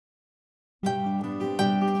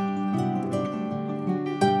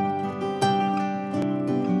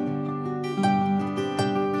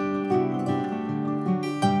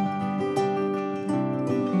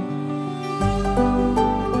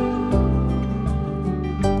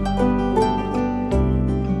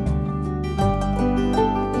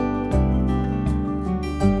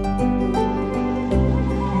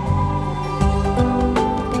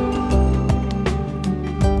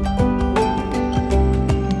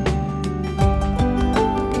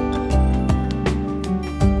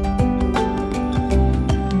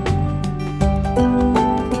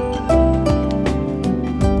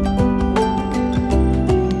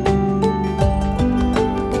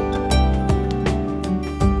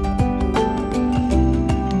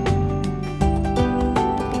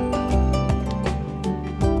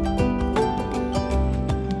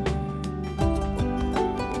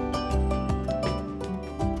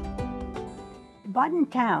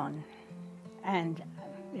Town, and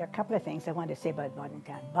there are a couple of things I want to say about Bodden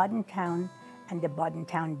Town. Bodden Town and the Bodden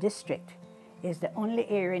Town District is the only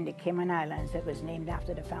area in the Cayman Islands that was named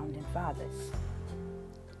after the Founding Fathers.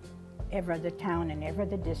 Every other town and every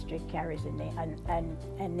other district carries a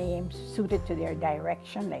name suited to their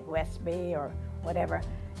direction, like West Bay or whatever.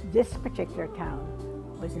 This particular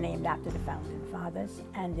town was named after the Founding Fathers,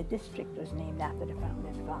 and the district was named after the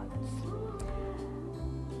Founding Fathers.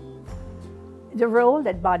 The role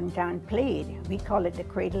that Bodden Town played, we call it the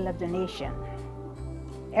cradle of the nation.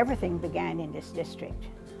 Everything began in this district.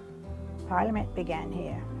 Parliament began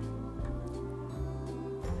here.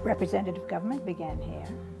 Representative government began here.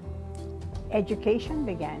 Education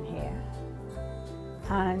began here.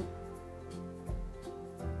 And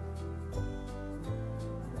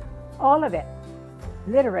all of it,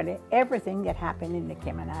 literally everything that happened in the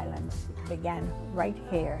Cayman Islands began right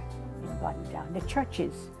here in Bodden Town. The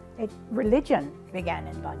churches, religion began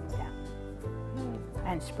in Bodden Town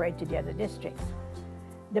and spread to the other districts.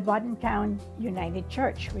 The Bodden Town United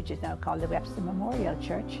Church, which is now called the Webster Memorial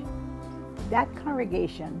Church, that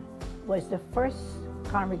congregation was the first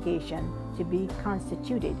congregation to be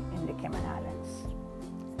constituted in the Cayman Islands.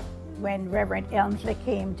 When Reverend Elmsley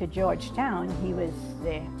came to Georgetown, he was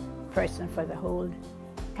the person for the whole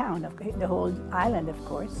town, the whole island, of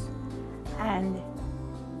course. And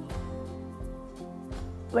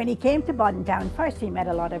when he came to Bodden Town, first he met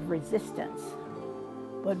a lot of resistance.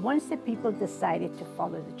 But once the people decided to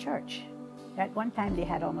follow the church, at one time they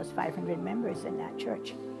had almost 500 members in that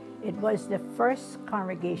church. It was the first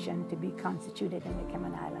congregation to be constituted in the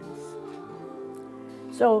Cayman Islands.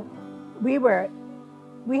 So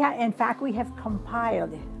in fact, we have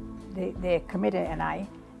compiled, the committee and I,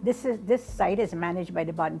 this site is managed by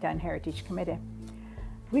the Bodden Town Heritage Committee.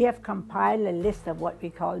 We have compiled a list of what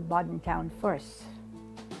we call Bodden Town First.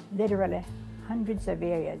 Literally hundreds of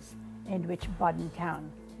areas in which Bodden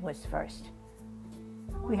Town was first.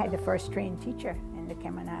 We had the first trained teacher in the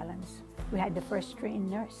Cayman Islands. We had the first trained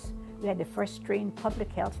nurse. We had the first trained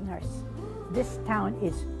public health nurse. This town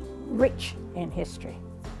is rich in history.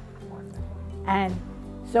 And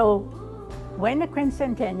so when the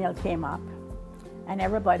quincentennial came up and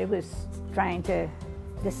everybody was trying to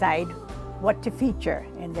decide what to feature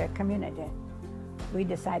in their community, we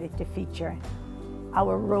decided to feature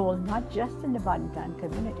our role not just in the Bodden Town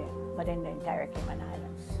community, but in the entire Cayman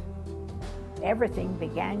Islands. Everything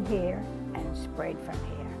began here and spread from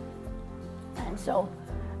here. And so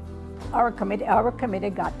our committee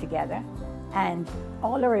got together, and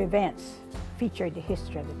all our events featured the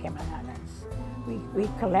history of the Cayman Islands. We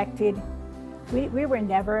collected, we were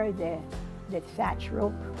never the thatch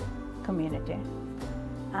rope community.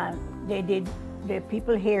 The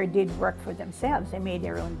people here did work for themselves. They made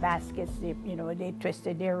their own baskets. They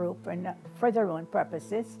twisted their rope for their own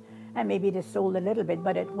purposes, and maybe they sold a little bit,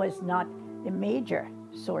 but it was not the major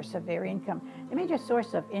source of their income. The major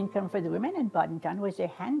source of income for the women in Bodden Town was their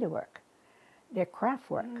handiwork, their craft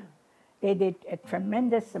work. They did a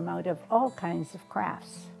tremendous amount of all kinds of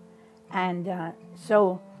crafts, and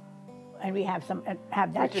we have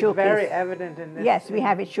that Which showcase. Is very evident in this. Yes, we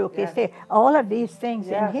have it showcased here. All of these things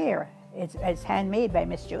in here. It's handmade by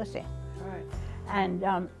Miss Josie. Right. And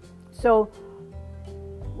so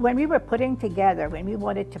when we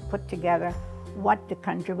wanted to put together what the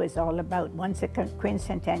country was all about, once the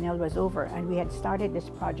quincentennial was over, and we had started this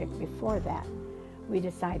project before that, we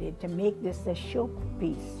decided to make this a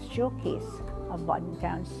showcase of Bodden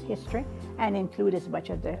Town's history and include as much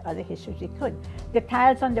of the other history as we could. The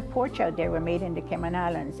tiles on the porch out there were made in the Cayman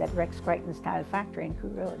Islands at Rex Crichton's Tile Factory in Crew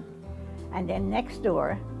Road. And then next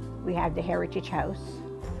door, we have the Heritage House,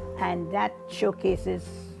 and that showcases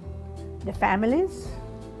the families,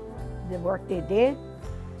 the work they did.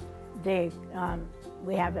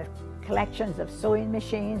 We have collections of sewing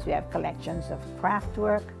machines, we have collections of craft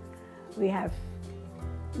work, we have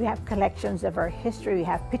collections of our history, we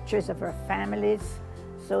have pictures of our families,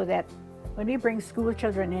 so that when we bring school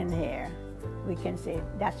children in here, we can say,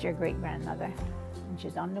 that's your great-grandmother, and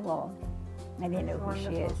she's on the wall, and they know who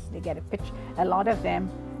she is. They get a picture. A lot of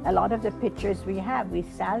the pictures we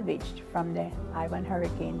salvaged from the Ivan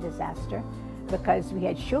hurricane disaster, because we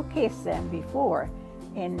had showcased them before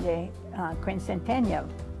in the quincentennial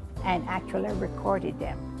and actually recorded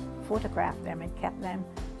them, photographed them, and kept them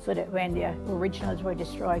so that when the originals were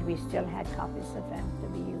destroyed, we still had copies of them to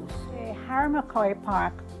be used. The Haramacoy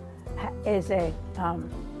Park has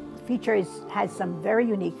some very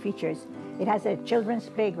unique features. It has a children's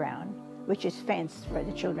playground, which is fenced for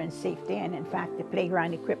the children's safety, and in fact the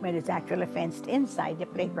playground equipment is actually fenced inside the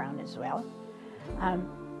playground as well.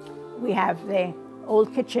 We have the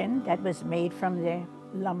old kitchen that was made from the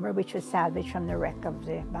lumber which was salvaged from the wreck of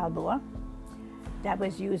the Balboa. That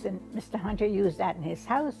was used, and Mr. Hunter used that in his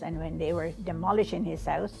house, and when they were demolishing his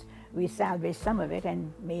house, we salvaged some of it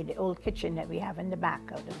and made the old kitchen that we have in the back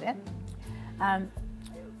out of it.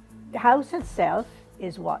 The house itself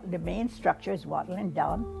is what the main structure is wattle and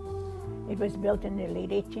daub. It was built in the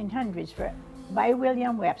late 1800s by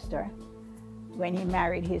William Webster when he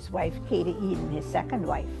married his wife Katie Eden, his second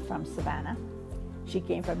wife from Savannah. She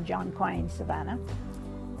came from John Quine, Savannah.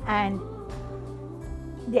 And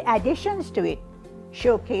the additions to it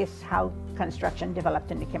showcase how construction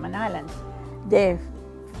developed in the Cayman Islands. The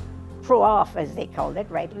throw-off, as they called it,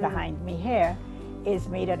 right behind me here, is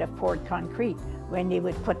made out of poured concrete. When they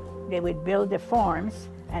would build the forms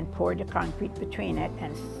and pour the concrete between it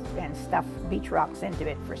and stuff beach rocks into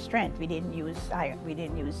it for strength. We didn't use iron, we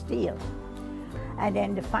didn't use steel. And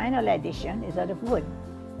then the final addition is out of wood.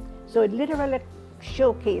 So it literally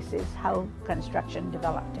showcases how construction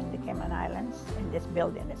developed in the Cayman Islands in this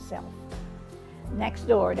building itself. Next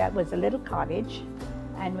door, that was a little cottage,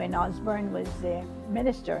 and when Osborne was the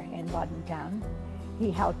minister in Bodentown,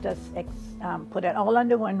 he helped us put it all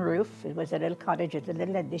under one roof. It was a little cottage with the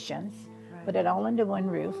little additions. Right. Put it all under one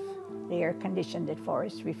roof. They air conditioned it for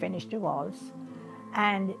us. We finished the walls.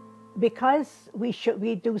 And because we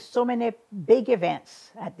do so many big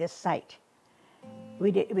events at this site,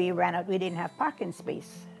 we ran out, we didn't have parking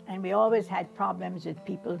space. And we always had problems with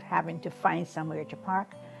people having to find somewhere to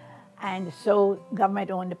park. And so government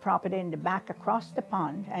owned the property in the back across the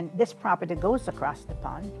pond, and this property goes across the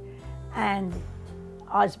pond. And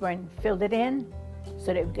Osborne filled it in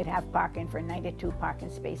so that we could have parking for 92 parking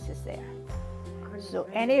spaces there. So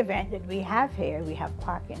any event that we have here, we have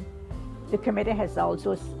parking. The committee has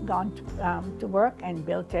also gone to work and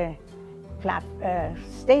built a flat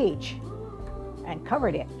stage and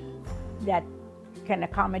covered it that can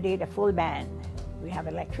accommodate a full band. We have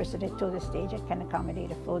electricity to the stage that can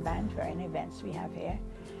accommodate a full band for any events we have here.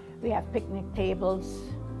 We have picnic tables.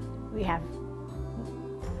 We have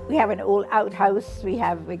an old outhouse. We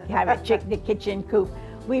have the kitchen coop.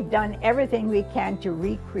 We've done everything we can to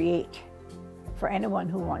recreate for anyone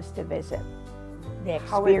who wants to visit the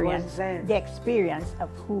experience of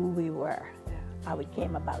who we were, how it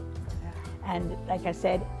came about. And like I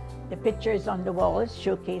said, the pictures on the walls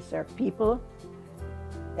showcase our people.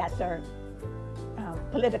 That's our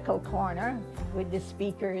political corner with the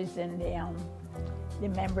speakers and the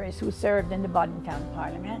members who served in the Bodentown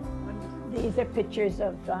Parliament. These are pictures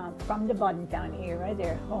of from the Bodentown era,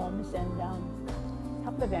 their homes, and a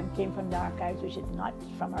couple of them came from the archives, which is not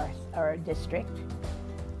from our district.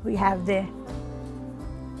 We have the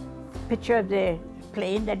picture of the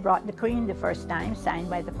plane that brought the Queen the first time, signed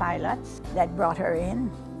by the pilots that brought her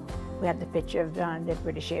in. We have the picture of the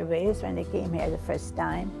British Airways when they came here the first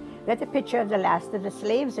time. We have the picture of the last of the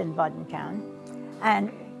slaves in Bodentown.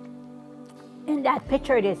 And in that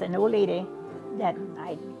picture, there's an old lady that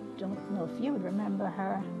I don't know if you would remember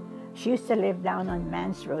her. She used to live down on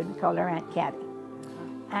Mans Road. We call her Aunt Kathy.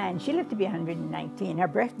 And she lived to be 119. Her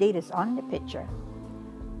birth date is on the picture.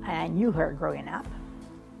 I knew her growing up.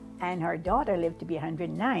 And her daughter lived to be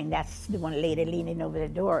 109. That's the one lady leaning over the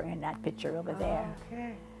door in that picture over there.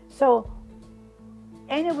 Okay. So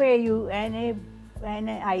anywhere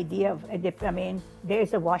any idea of, I mean,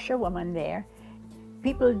 there's a washerwoman there.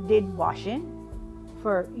 People did washing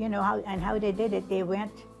for, you know, how they did it. They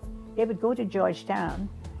would go to Georgetown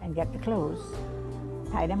and get the clothes,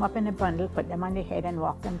 tie them up in a bundle, put them on their head and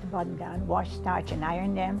walk them to Bodentown, wash, starch and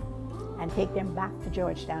iron them, and take them back to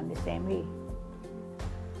Georgetown the same way.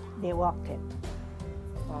 They walked it.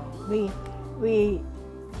 Wow.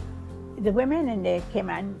 The women in the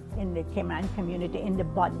Cayman community, in the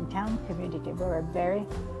Bodentown community, were a very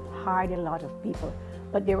a lot of people,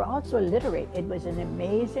 but they were also literate. It was an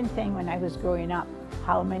amazing thing when I was growing up,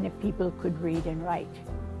 how many people could read and write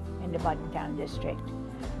in the Bodentown district.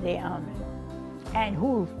 They, and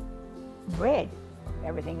who read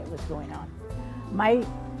everything that was going on. My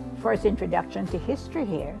first introduction to history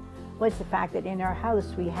here was the fact that in our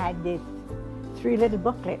house we had these 3 little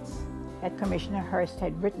booklets that Commissioner Hearst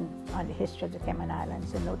had written on the history of the Cayman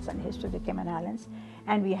Islands, the notes on the history of the Cayman Islands.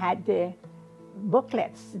 And we had the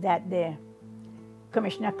booklets that the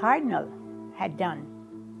Commissioner Cardinal had done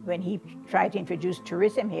when he tried to introduce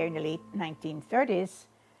tourism here in the late 1930s,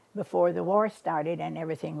 before the war started and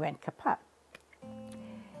everything went kaput.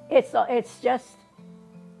 It's just,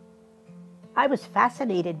 I was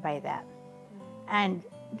fascinated by that. And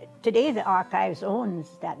today the archives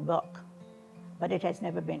owns that book, but it has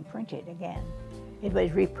never been printed again. It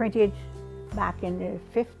was reprinted back in the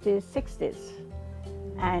 50s, 60s.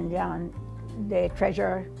 And the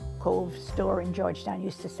treasurer Cove store in Georgetown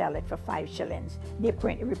used to sell it for 5 shillings. They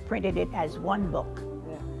reprinted it as one book.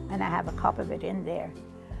 Yeah. And I have a copy of it in there.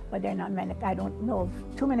 But there are not many, I don't know of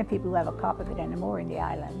too many people who have a copy of it anymore in the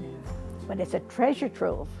island. But it's a treasure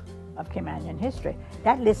trove of Caymanian history.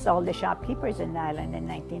 That lists all the shopkeepers in the island in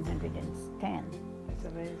 1910. It's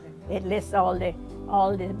amazing. It lists all the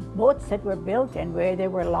boats that were built and where they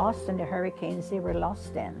were lost and the hurricanes they were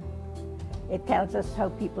lost in. It tells us how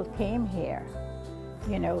people came here.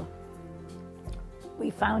 You know, we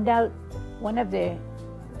found out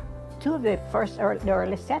two of the first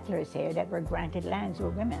early settlers here that were granted lands were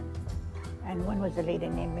women. And one was a lady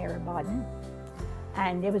named Mary Bodden.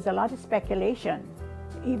 And there was a lot of speculation,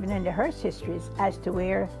 even in the Hearst histories, as to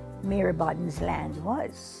where Mary Bodden's land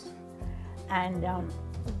was. And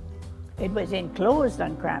it was enclosed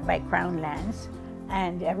by Crown lands,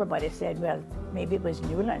 and everybody said, well, maybe it was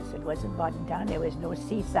Newlands. It wasn't Bodden Town. There was no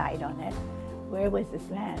seaside on it. Where was this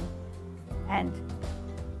land? And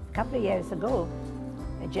a couple of years ago,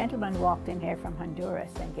 a gentleman walked in here from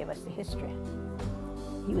Honduras and gave us the history.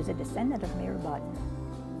 He was a descendant of Mary Bodden.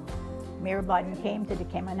 Mary Bodden came to the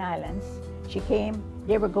Cayman Islands.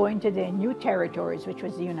 They were going to the new territories, which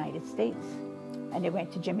was the United States. And they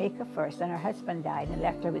went to Jamaica first, and her husband died and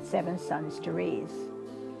left her with 7 sons to raise.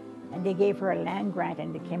 And they gave her a land grant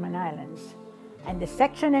in the Cayman Islands. And the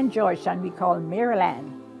section in Georgetown we call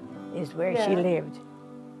Maryland is where she lived.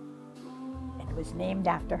 It was named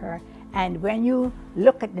after her. And when you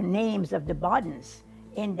look at the names of the Boddens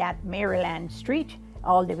in that Maryland street,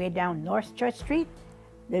 all the way down North Church Street,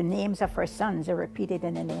 the names of her sons are repeated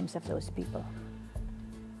in the names of those people.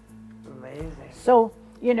 Amazing. So,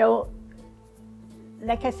 you know,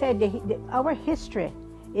 like I said, our history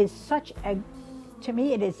is to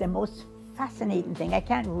me, it is the most fascinating thing. I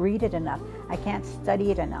can't read it enough. I can't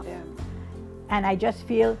study it enough. Yeah. And I just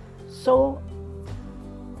feel so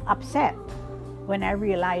upset when I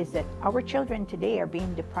realize that our children today are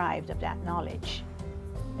being deprived of that knowledge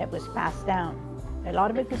that was passed down. A lot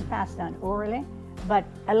of it was passed down orally, but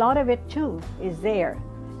a lot of it too is there.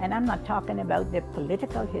 And I'm not talking about the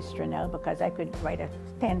political history now, because I could write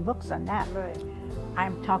 10 books on that. Right.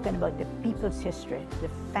 I'm talking about the people's history, the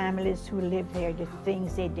families who lived there, the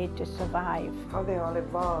things they did to survive. How they all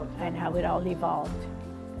evolved. And how it all evolved,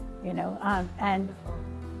 you know. And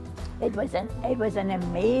it was an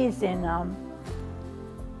amazing,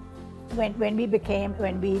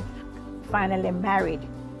 when we finally married,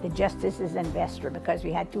 the justices and vestry, because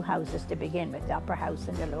we had 2 houses to begin with, the upper house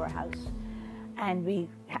and the lower house. And we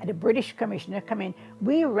had a British commissioner come in.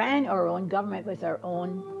 We ran our own government with our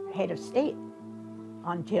own head of state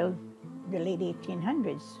until the late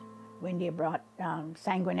 1800s, when they brought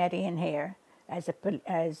Sanguinetti in here as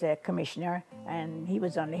a commissioner, and he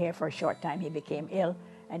was only here for a short time. He became ill,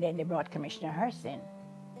 and then they brought Commissioner Hearst in.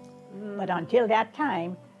 But until that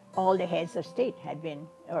time, all the heads of state had been,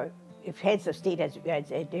 or if heads of state as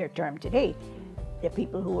their term today, the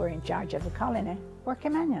people who were in charge of the colony were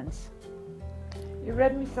Caymanians. You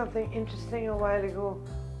read me something interesting a while ago.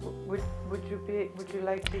 Would you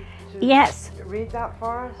like to yes. read that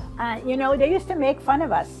for us? You know, they used to make fun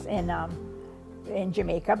of us in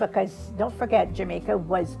Jamaica, because don't forget, Jamaica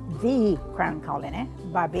was the crown colony.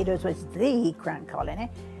 Barbados was the crown colony.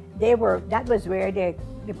 That was where the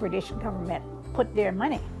British government put their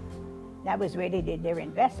money. That was where they did their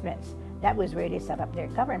investments. That was where they set up their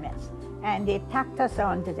governments. And they tacked us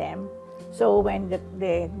on to them. So when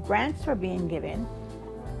the grants were being given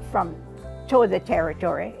to the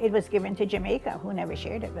territory, it was given to Jamaica, who never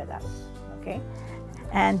shared it with us, okay?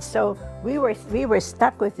 And so we were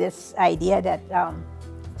stuck with this idea that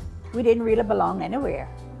we didn't really belong anywhere.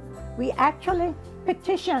 We actually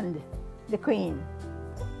petitioned the Queen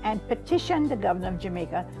and petitioned the governor of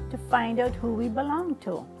Jamaica to find out who we belonged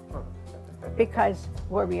to. Because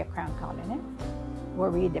were we a crown colony? Were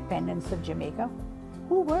we dependents of Jamaica?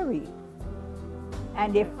 Who were we?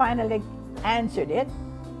 And they finally answered it.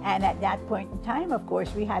 And at that point in time, of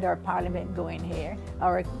course, we had our parliament going here,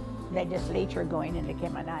 our legislature going in the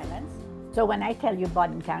Cayman Islands. So when I tell you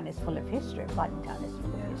Bodden Town is full of history, Bodden Town is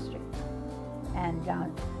full of history. And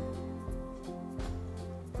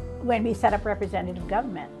when we set up representative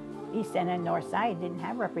government, East End and North Side didn't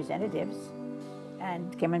have representatives.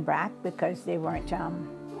 And Cayman Brac, because they weren't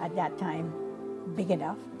at that time big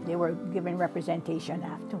enough, they were given representation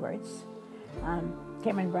afterwards.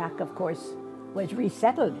 Cayman Brac, of course, was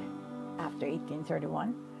resettled after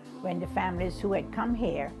 1831, when the families who had come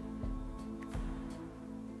here,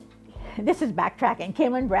 this is backtracking,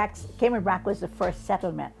 Cayman Brac was the first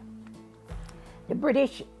settlement. The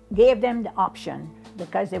British gave them the option,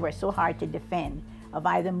 because they were so hard to defend, of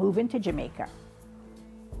either moving to Jamaica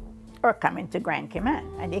or coming to Grand Cayman.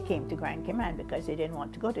 And they came to Grand Cayman because they didn't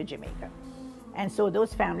want to go to Jamaica. And so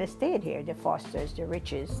those families stayed here, the Fosters, the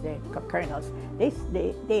Riches, the Colonels.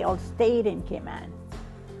 They all stayed in Cayman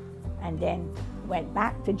and then went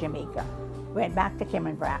back to Jamaica, went back to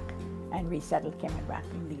Cayman Brac and resettled Cayman Brac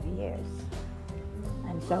in later years.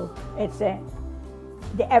 And so it's the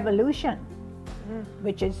evolution,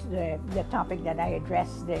 which is the topic that I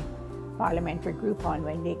addressed the parliamentary group on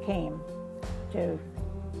when they came to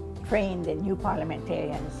train the new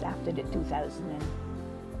parliamentarians after the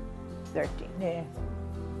 2013,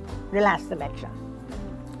 the last election.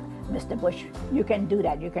 Mr. Bush, you can do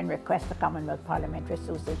that. You can request the Commonwealth Parliamentary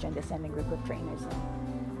Association to send a group of trainers in.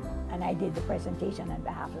 And I did the presentation on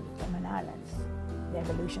behalf of the Cayman Islands, the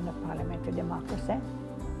evolution of parliamentary democracy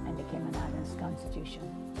and the Cayman Islands Constitution.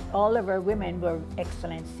 All of our women were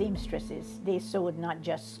excellent seamstresses. They sewed not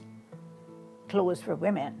just clothes for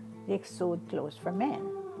women, they sewed clothes for men.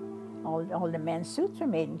 All the men's suits were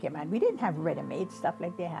made in Cayman. We didn't have ready-made stuff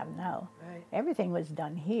like they have now. Right. Everything was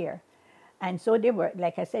done here. And so they were,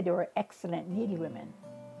 like I said, they were excellent needlewomen.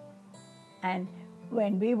 And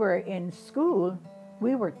when we were in school,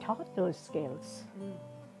 we were taught those skills.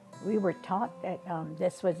 We were taught that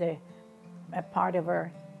this was a part of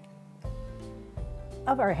our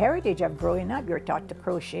heritage of growing up. You were taught to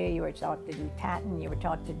crochet, you were taught to do tatting, you were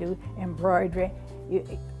taught to do embroidery,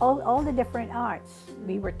 all the different arts.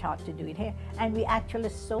 We were taught to do it here, and we actually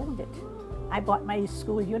sold it. I bought my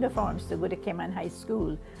school uniforms to go to Cayman High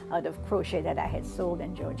School out of crochet that I had sold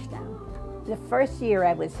in Georgetown. The first year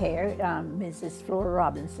I was here, Mrs. Flora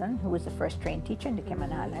Robinson, who was the first trained teacher in the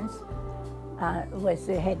Cayman Islands, was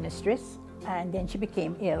the headmistress, and then she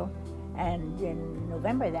became ill. And in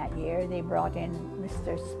November that year, they brought in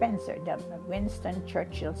Mr. Spencer, Winston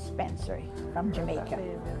Churchill Spencer from Jamaica.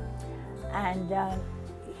 And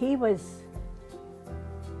he was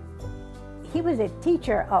a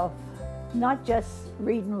teacher of not just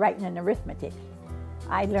reading, writing, and arithmetic.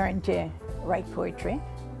 I learned to write poetry.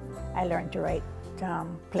 I learned to write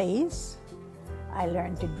plays. I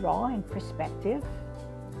learned to draw in perspective.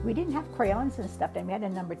 We didn't have crayons and stuff, and we had a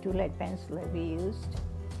number 2 lead pencil that we used.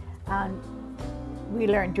 We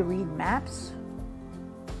learned to read maps.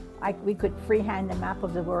 We could freehand the map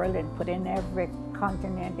of the world and put in every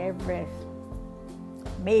continent, every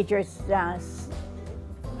major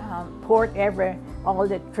port, all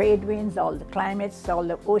the trade winds, all the climates, all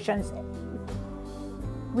the oceans.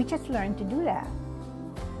 We just learned to do that.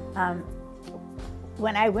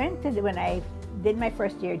 When I did my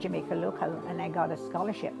first year Jamaica Local, and I got a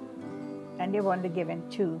scholarship, and they were only given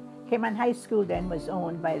 2. Cayman High School then was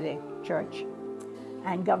owned by the church,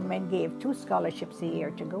 and government gave 2 scholarships a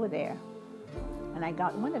year to go there. And I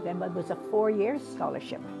got one of them, but it was a 4-year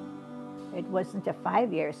scholarship. It wasn't a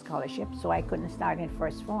 5-year scholarship, so I couldn't start in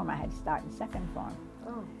first form. I had to start in second form.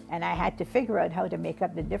 Oh. And I had to figure out how to make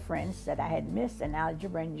up the difference that I had missed in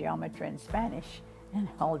algebra and geometry and Spanish and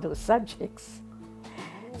all those subjects.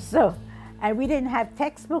 So, and we didn't have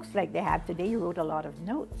textbooks like they have today. You wrote a lot of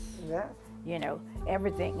notes. Yeah. You know,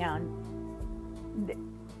 everything.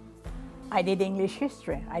 I did English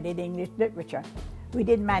history. I did English literature. We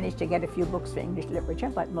did manage to get a few books for English literature,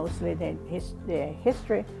 but mostly the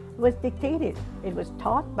history was dictated. It was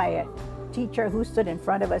taught by a teacher who stood in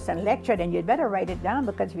front of us and lectured, and you'd better write it down,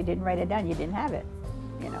 because if you didn't write it down, you didn't have it,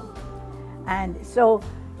 you know. And so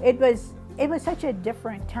it was such a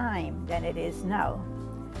different time than it is now,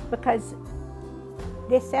 because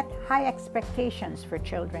they set high expectations for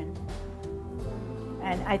children.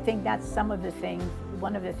 And I think that's one of the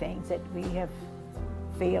things that we have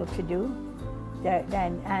failed to do.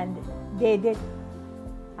 And they did.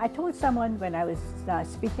 I told someone when I was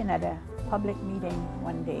speaking at a public meeting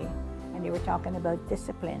one day, and they were talking about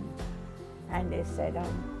discipline, and they said,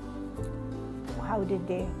 how did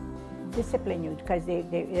they discipline you? Because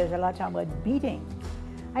there's a lot of talk about beating.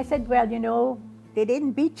 I said, well, you know, they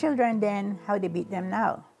didn't beat children then, how they beat them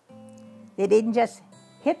now. They didn't just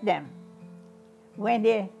hit them. When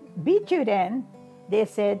they beat you then, they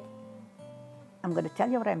said, I'm going to tell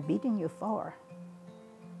you what I'm beating you for.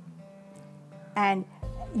 And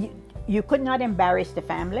you could not embarrass the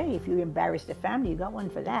family. If you embarrassed the family, you got one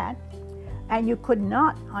for that. And you could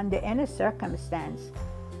not, under any circumstance,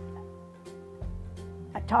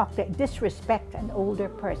 disrespect an older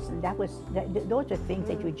person. Those are things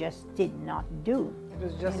that you just did not do. It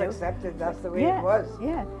was just accepted. That's the way it was.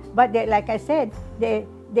 Yeah, but like I said, they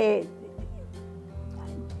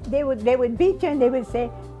would beat you, and they would say,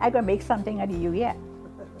 "I'm gonna make something out of you yet."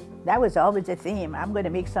 That was always a theme. I'm going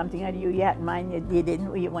to make something out of you yet. Mine, you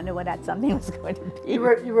didn't. You wonder what that something was going to be. You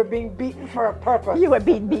were being beaten for a purpose. You were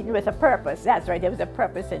being beaten with a purpose. That's right. There was a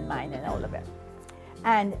purpose in mind and all of it.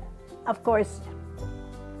 And of course,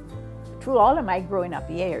 through all of my growing up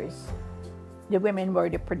years, the women were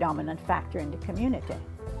the predominant factor in the community,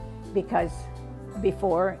 because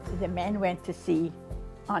before the men went to sea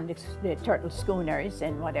on the turtle schooners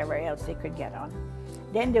and whatever else they could get on.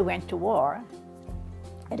 Then they went to war.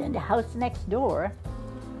 And in the house next door,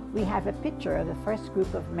 we have a picture of the first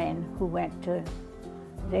group of men who went to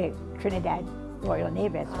the Trinidad Royal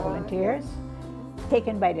Navy as volunteers,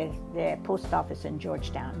 taken by the post office in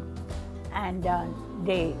Georgetown. And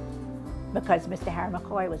because Mr. Harry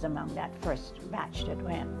McCoy was among that first batch that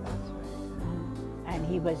went. That's right. And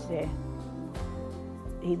he was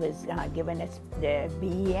given the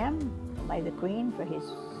BEM by the Queen for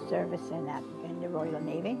his service in the Royal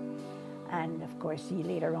Navy. And of course, he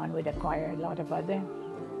later on would acquire a lot of other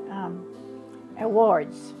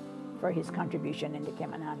awards for his contribution in the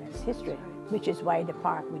Cayman Islands history, which is why the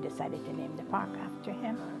park, we decided to name the park after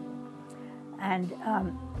him. And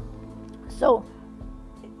so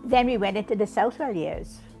then we went into the Southwell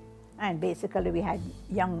years, and basically we had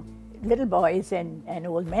young little boys and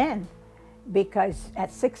old men, because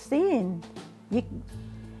at 16,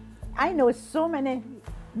 I know so many,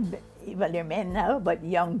 well, they're men now, but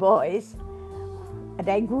young boys that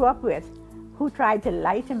I grew up with who tried to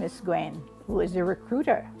lie to Miss Gwen, who was the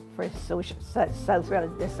recruiter for the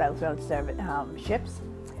Southwell ships,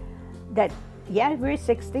 that, yeah, we're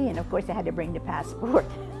 16. Of course, I had to bring the passport.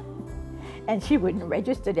 And she wouldn't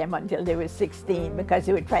register them until they were 16, because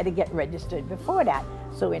they would try to get registered before that.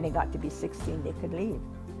 So when they got to be 16, they could leave.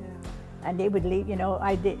 Yeah. And they would leave, you know,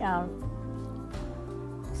 I did,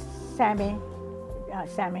 Sammy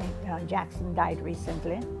Jackson died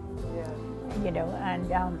recently. Yeah. You know,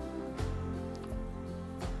 and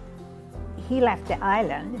he left the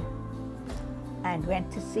island and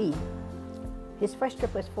went to sea. His first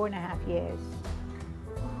trip was 4.5 years.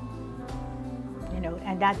 You know,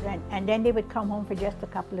 and then they would come home for just a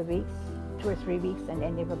couple of weeks, 2 or 3 weeks, and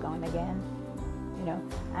then they were gone again. You know,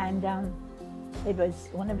 and it was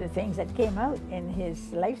one of the things that came out in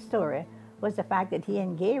his life story was the fact that he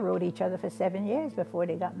and Gay wrote each other for 7 years before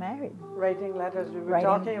they got married. Writing letters, we were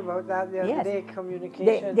talking about that the other day,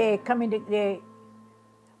 communication.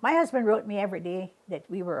 My husband wrote me every day that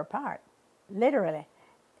we were apart, literally.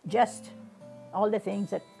 Just all the things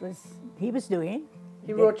that he was doing.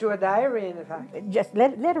 He wrote you a diary, in fact. Just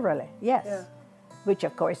literally, yes. Yeah. Which,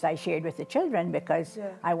 of course, I shared with the children, because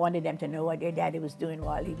I wanted them to know what their daddy was doing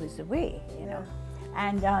while he was away, you know.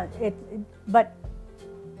 And but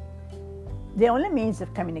the only means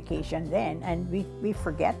of communication then, and we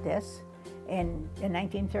forget this, in the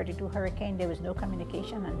 1932 hurricane, there was no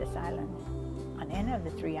communication on this island, on any of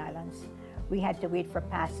the 3 islands. We had to wait for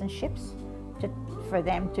passing ships for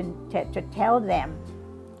them to tell them,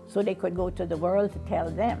 so they could go to the world to tell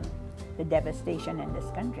them the devastation in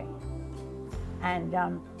this country. And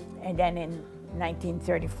then in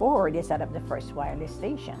 1934, they set up the first wireless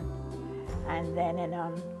station. And then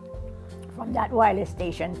from that wireless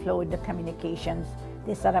station flowed the communications.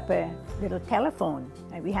 They set up a little telephone,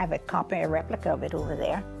 and we have a replica of it over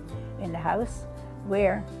there in the house,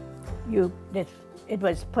 where it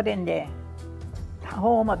was put in the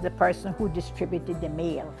home of the person who distributed the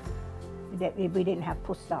mail. We didn't have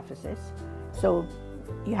post offices, so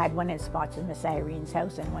you had one in Spots in Miss Irene's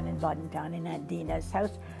house, and one in Bodentown in Aunt Dina's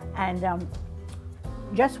house, and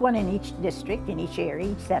just one in each district, in each area,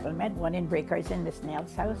 each settlement, one in Breakers in Miss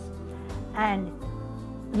Nell's house. And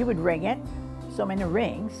you would ring it, so many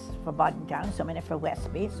rings for Bodentown, so many for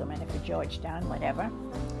West Bay, so many for Georgetown, whatever.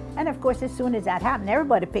 And of course, as soon as that happened,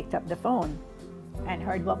 everybody picked up the phone and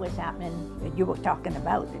heard what was happening that you were talking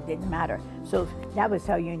about. It didn't matter. So that was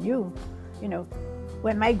how you knew, you know.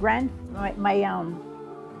 When my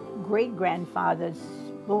great-grandfather's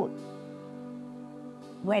boat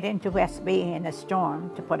went into West Bay in a storm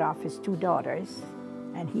to put off his 2 daughters,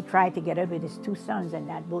 and he tried to get out with his 2 sons, and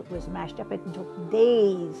that boat was mashed up. It took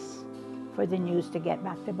days for the news to get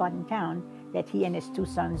back to Bodentown that he and his 2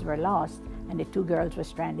 sons were lost, and the 2 girls were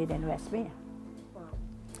stranded in West Bay. Wow.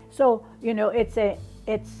 So, you know,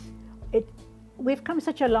 we've come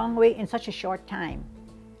such a long way in such a short time.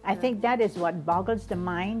 I think that is what boggles the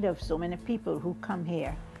mind of so many people who come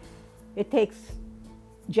here. It takes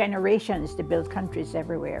generations to build countries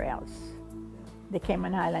everywhere else. The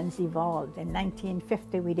Cayman Islands evolved. In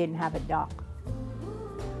 1950, we didn't have a dock.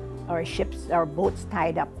 Our boats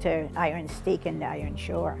tied up to iron stake in the iron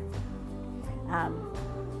shore.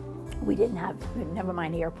 We didn't have, never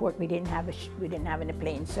mind the airport, we didn't have any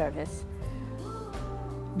plane service.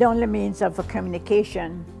 The only means of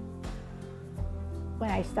communication, when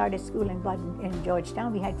I started school in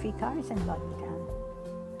Georgetown, we had 3 cars in Buddentown.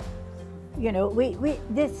 You know,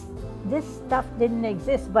 this stuff didn't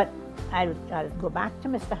exist, but I'll go back to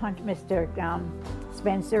Mr.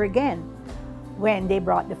 Spencer again. When they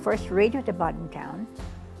brought the first radio to Buddentown,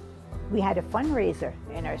 we had a fundraiser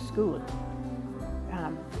in our school,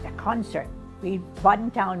 a concert.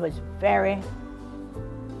 Buddentown was very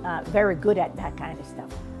good at that kind of stuff.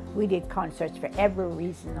 We did concerts for every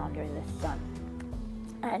reason under the sun.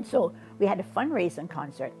 And so we had a fundraising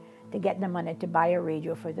concert to get the money to buy a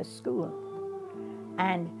radio for the school.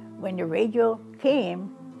 And when the radio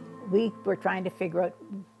came, we were trying to figure out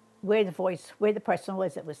where the person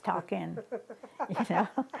was that was talking, you know.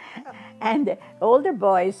 And the older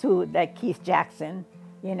boys like Keith Jackson,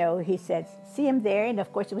 you know, he said, see him there? And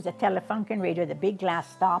of course it was a Telefunken radio, the big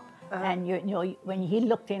glass top. And you know, when he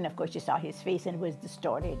looked in, of course you saw his face and it was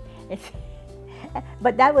distorted.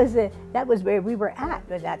 But that was where we were at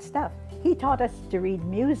with that stuff. He taught us to read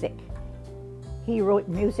music. He wrote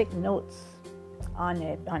music notes on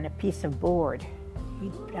a piece of board. He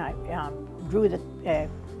drew the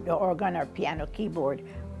organ or piano keyboard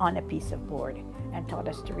on a piece of board and taught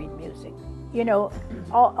us to read music. You know,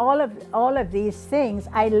 all of these things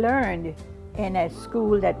I learned in a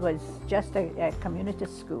school that was just a community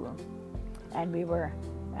school, and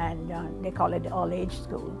they call it all-age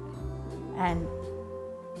school. And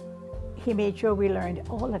he made sure we learned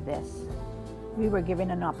all of this. We were given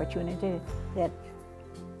an opportunity that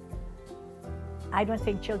I don't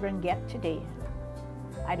think children get today.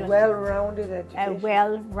 Well-rounded education. A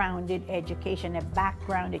well-rounded education, a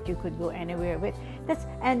background that you could go anywhere with.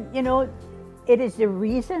 And you know, it is the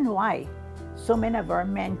reason why so many of our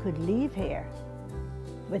men could leave here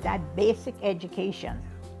with that basic education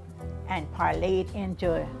and parlay it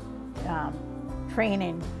into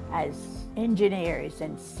training as engineers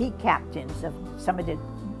and sea captains of some of the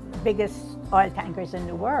biggest oil tankers in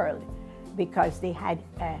the world, because they had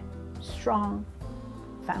a strong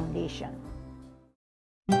foundation.